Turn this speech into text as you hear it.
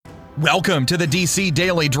Welcome to the DC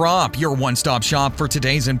Daily Drop, your one-stop shop for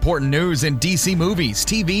today's important news in DC movies,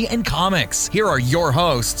 TV, and comics. Here are your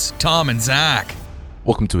hosts, Tom and Zach.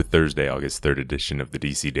 Welcome to a Thursday, August 3rd edition of the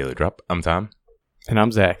DC Daily Drop. I'm Tom. And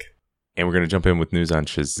I'm Zach. And we're going to jump in with news on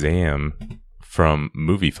Shazam from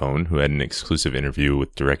MoviePhone, who had an exclusive interview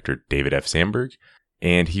with director David F. Sandberg.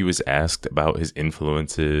 And he was asked about his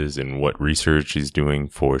influences and what research he's doing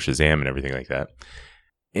for Shazam and everything like that.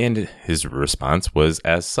 And his response was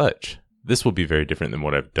as such. This will be very different than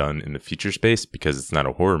what I've done in the feature space because it's not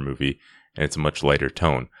a horror movie and it's a much lighter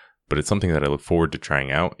tone. But it's something that I look forward to trying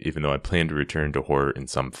out, even though I plan to return to horror in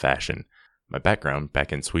some fashion. My background,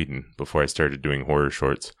 back in Sweden, before I started doing horror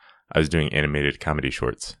shorts, I was doing animated comedy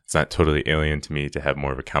shorts. It's not totally alien to me to have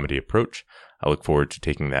more of a comedy approach. I look forward to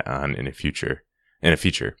taking that on in a feature. And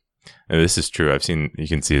this is true. You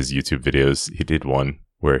can see his YouTube videos. He did one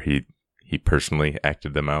where he personally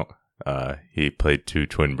acted them out. He played two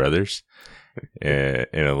twin brothers in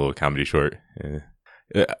a little comedy short.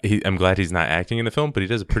 I'm glad he's not acting in the film, but he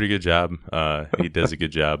does a pretty good job. He does a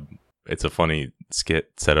good job. It's a funny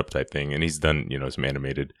skit setup type thing, and he's done some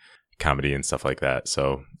animated comedy and stuff like that.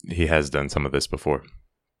 So he has done some of this before.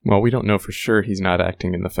 Well, we don't know for sure he's not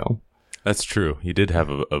acting in the film. That's true. He did have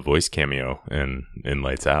a voice cameo in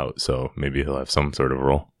Lights Out, so maybe he'll have some sort of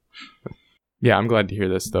role. Yeah, I'm glad to hear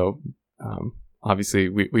this, though. Obviously,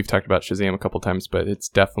 we've talked about Shazam a couple times, but it's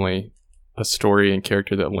definitely a story and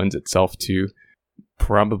character that lends itself to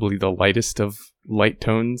probably the lightest of light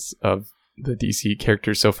tones of the DC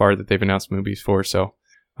characters so far that they've announced movies for. So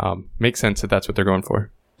makes sense that that's what they're going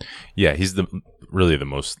for. Yeah, he's really the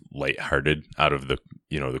most lighthearted out of the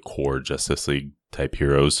core Justice League type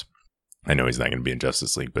heroes. I know he's not going to be in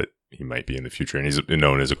Justice League, but he might be in the future, and he's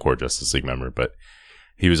known as a core Justice League member. But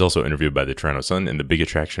he was also interviewed by the Toronto Sun, and the big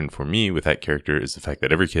attraction for me with that character is the fact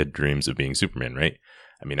that every kid dreams of being Superman, right?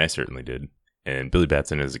 I mean, I certainly did. And Billy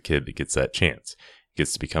Batson is a kid that gets that chance. He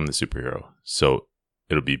gets to become the superhero. So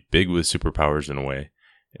it'll be big with superpowers in a way.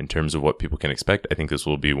 In terms of what people can expect, I think this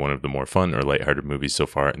will be one of the more fun or lighthearted movies so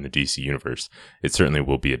far in the DC universe. It certainly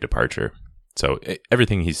will be a departure. So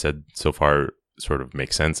everything he said so far sort of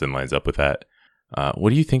makes sense and lines up with that.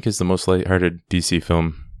 What do you think is the most lighthearted DC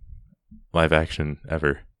film live action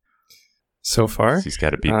ever? So far? He's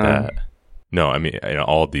got to beat that. No, I mean,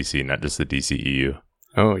 all DC, not just the DCEU.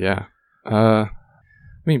 Oh, yeah. I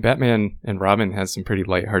mean, Batman and Robin has some pretty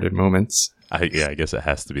lighthearted moments. I guess it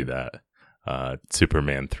has to be that.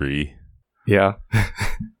 Superman 3. Yeah.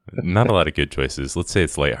 Not a lot of good choices. Let's say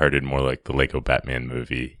it's lighthearted, more like the Lego Batman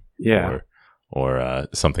movie. Yeah. Or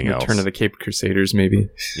something else. Return of the Cape Crusaders, maybe.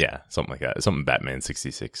 Yeah, something like that. Something Batman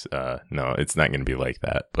 66. No, it's not going to be like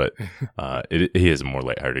that. But he is a more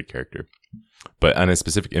lighthearted character. But on his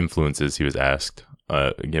specific influences, he was asked,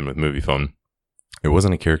 again with MoviePhone, it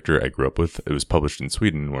wasn't a character I grew up with. It was published in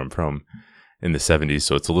Sweden, where I'm from, in the 70s,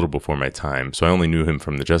 so it's a little before my time. So I only knew him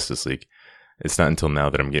from the Justice League. It's not until now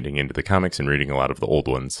that I'm getting into the comics and reading a lot of the old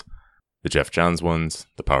ones. The Jeff Johns ones,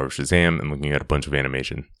 The Power of Shazam, and looking at a bunch of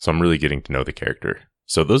animation. So I'm really getting to know the character.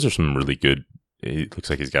 So those are some really good, it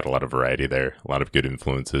looks like he's got a lot of variety there, a lot of good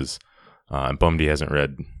influences. I'm bummed he hasn't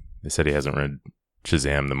read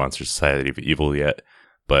Shazam, The Monster Society of Evil yet.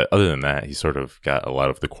 But other than that, he sort of got a lot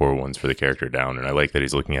of the core ones for the character down, and I like that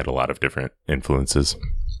he's looking at a lot of different influences.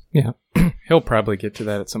 Yeah, he'll probably get to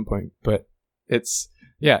that at some point. But it's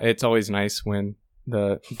always nice when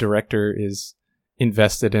the director is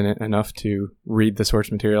invested in it enough to read the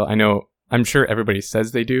source material. I'm sure everybody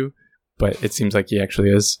says they do, but it seems like he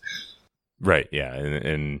actually is. Right, yeah,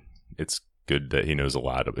 and it's good that he knows a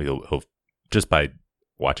lot of. He'll just by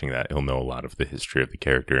watching that, he'll know a lot of the history of the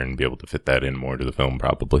character and be able to fit that in more to the film,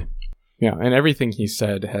 probably. Yeah, and everything he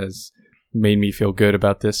said has made me feel good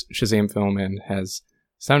about this Shazam film and has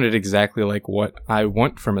sounded exactly like what I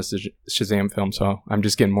want from a Shazam film, so I'm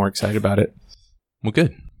just getting more excited about it. Well,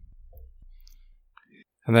 good.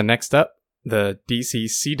 And then next up, the DC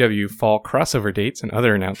CW fall crossover dates and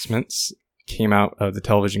other announcements came out of the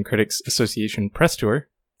Television Critics Association press tour.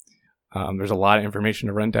 There's a lot of information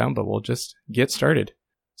to run down, but we'll just get started.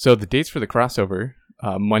 So the dates for the crossover,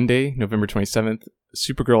 Monday, November 27th,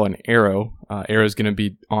 Supergirl and Arrow. Arrow's going to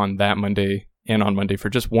be on that Monday and on Monday for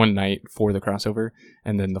just one night for the crossover.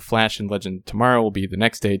 And then The Flash and Legend tomorrow will be the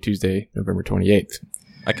next day, Tuesday, November 28th.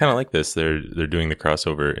 I kind of like this. They're doing the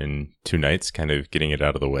crossover in 2 nights, kind of getting it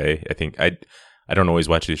out of the way. I think I don't always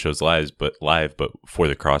watch these shows live, but for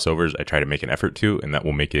the crossovers, I try to make an effort to, and that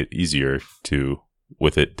will make it easier to,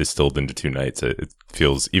 with it distilled into 2 nights. It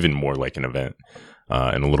feels even more like an event.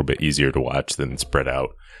 And a little bit easier to watch than spread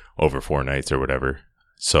out over 4 nights or whatever.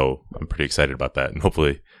 So I'm pretty excited about that. And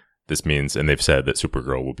hopefully this means, and they've said that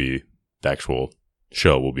Supergirl will be the actual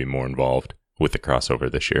show will be more involved with the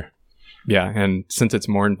crossover this year. Yeah, and since it's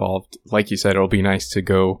more involved, like you said, it'll be nice to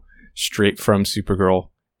go straight from Supergirl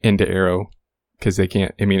into Arrow, because they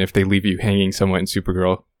can't, I mean, if they leave you hanging somewhat in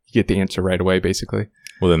Supergirl, you get the answer right away, basically.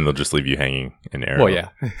 Well, then they'll just leave you hanging in Arrow. Well, yeah.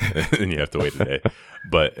 And you have to wait a day.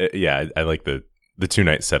 But yeah, I like the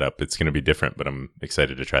 2-night setup. It's going to be different, but I'm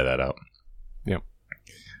excited to try that out. Yep.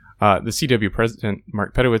 The CW president,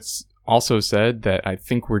 Mark Pedowitz, also said that I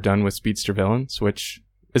think we're done with speedster villains, which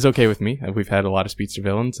is okay with me. We've had a lot of speedster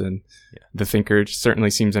villains, and the Thinker certainly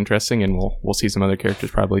seems interesting, and we'll see some other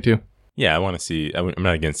characters probably too. Yeah, I want to see. I'm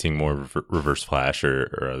not against seeing more Reverse Flash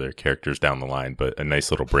or other characters down the line, but a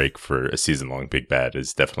nice little break for a season-long big bad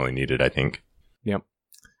is definitely needed, I think. Yep.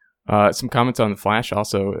 Some comments on the Flash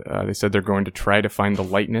also. They said they're going to try to find the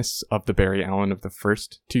lightness of the Barry Allen of the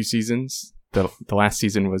first 2 seasons. The last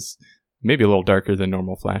season was maybe a little darker than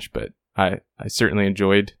normal Flash, but I certainly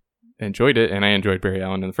enjoyed it, and I enjoyed Barry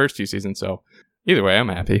Allen in the first 2 seasons, so either way, I'm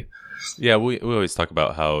happy. Yeah, we always talk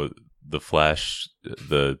about how the Flash,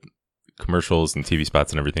 the commercials and TV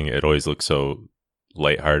spots and everything, it always looks so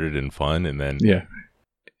lighthearted and fun, and then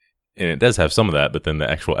and it does have some of that, but then the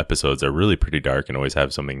actual episodes are really pretty dark and always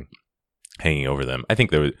have something hanging over them. I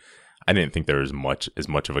didn't think there was as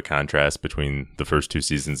much of a contrast between the first 2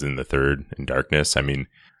 seasons and the third in darkness. I mean,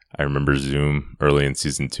 I remember Zoom early in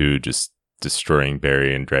season 2 just destroying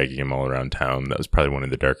Barry and dragging him all around town. That was probably one of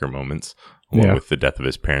the darker moments, along with the death of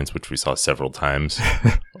his parents, which we saw several times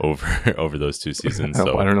over those 2 seasons.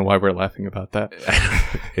 So I don't know why we're laughing about that.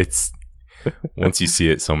 It's once you see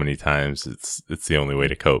it so many times, it's the only way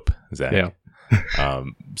to cope, Zach. Yeah.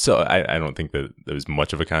 So I don't think that there was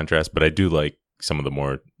much of a contrast, but I do like some of the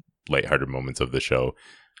more lighthearted moments of the show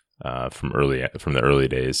from the early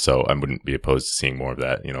days. So I wouldn't be opposed to seeing more of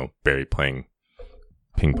that. You know, Barry playing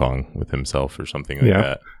ping pong with himself or something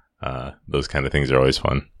like that. Those kind of things are always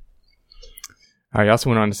fun. I also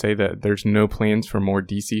went on to say that there's no plans for more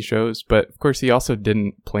DC shows, but of course he also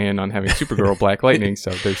didn't plan on having Supergirl Black Lightning,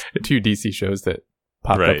 so there's 2 DC shows that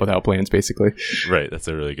popped up without plans, basically. Right, that's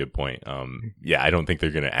a really good point. I don't think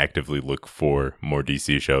they're going to actively look for more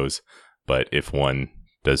DC shows, but if one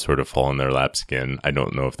does sort of fall in their laps again, I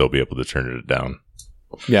don't know if they'll be able to turn it down.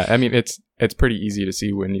 Yeah, I mean, it's pretty easy to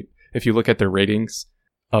see if you look at their ratings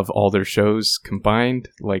of all their shows combined,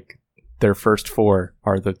 like their first 4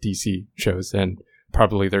 are the DC shows, and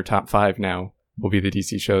probably their top 5 now will be the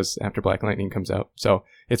DC shows after Black Lightning comes out. So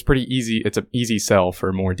it's pretty easy. It's an easy sell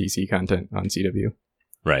for more DC content on CW.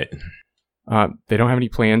 Right. They don't have any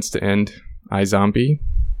plans to end iZombie.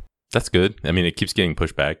 That's good. I mean, it keeps getting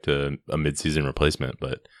pushed back to a mid-season replacement,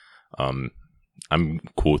 but I'm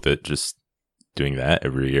cool with it just doing that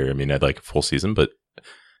every year. I mean, I'd like a full season, but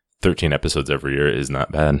 13 episodes every year is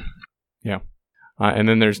not bad. Yeah. And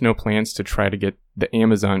then there's no plans to try to get the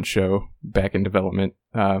Amazon show back in development.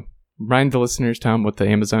 Remind the listeners, Tom, what the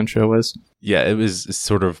Amazon show was? Yeah, it was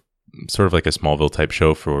sort of like a Smallville type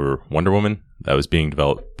show for Wonder Woman that was being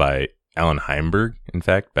developed by Alan Heinberg, in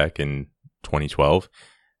fact, back in 2012.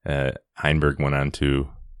 Heinberg went on to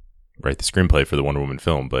write the screenplay for the Wonder Woman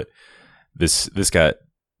film, but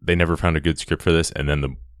they never found a good script for this, and then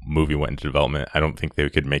the movie went into development. I don't think they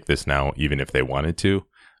could make this now, even if they wanted to,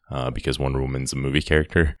 because Wonder Woman's a movie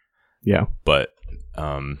character. Yeah. But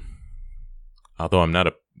although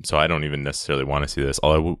so I don't even necessarily want to see this.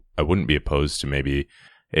 I wouldn't be opposed to maybe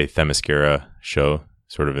a Themyscira show,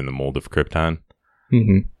 sort of in the mold of Krypton,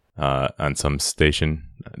 on some station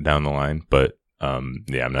down the line. But I'm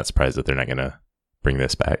not surprised that they're not going to bring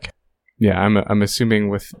this back. Yeah, I'm assuming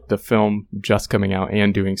with the film just coming out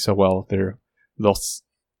and doing so well, they'll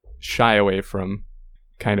shy away from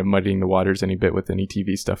kind of muddying the waters any bit with any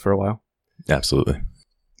TV stuff for a while. Absolutely.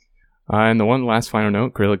 And the one last final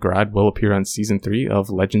note, Gorilla Grodd will appear on season 3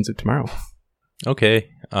 of Legends of Tomorrow. Okay.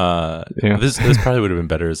 This probably would have been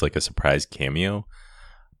better as like a surprise cameo,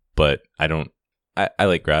 but I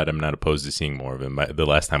like Grodd. I'm not opposed to seeing more of him. The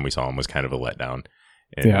last time we saw him was kind of a letdown.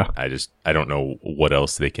 And I don't know what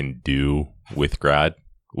else they can do with Grodd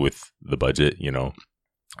with the budget. You know,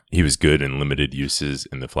 he was good in limited uses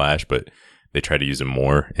in The Flash, but they try to use him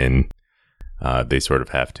more, and they sort of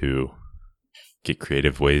have to get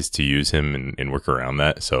creative ways to use him and work around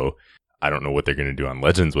that. So I don't know what they're going to do on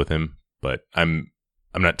Legends with him, but I'm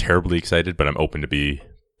not terribly excited, but I'm open to be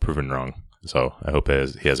proven wrong. So I hope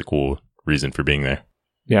he has a cool reason for being there.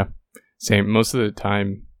 Yeah, same. Most of the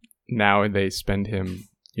time now they spend him,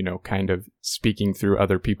 kind of speaking through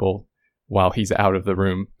other people while he's out of the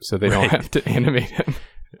room, so they don't have to animate him.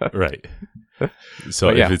 Right. So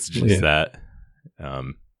if it's just that,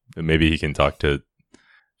 maybe he can talk to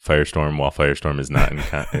Firestorm, while Firestorm is not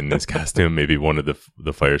in this costume, maybe one of the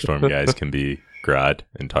Firestorm guys can be Grodd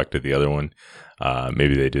and talk to the other one.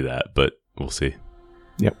 Maybe they do that, but we'll see.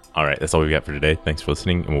 Yep. All right, that's all we've got for today. Thanks for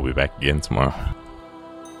listening, and we'll be back again tomorrow.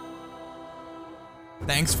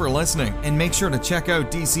 Thanks for listening, and make sure to check out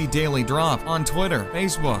DC Daily Drop on Twitter,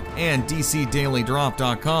 Facebook, and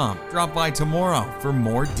DCDailyDrop.com. Drop by tomorrow for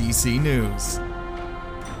more DC news.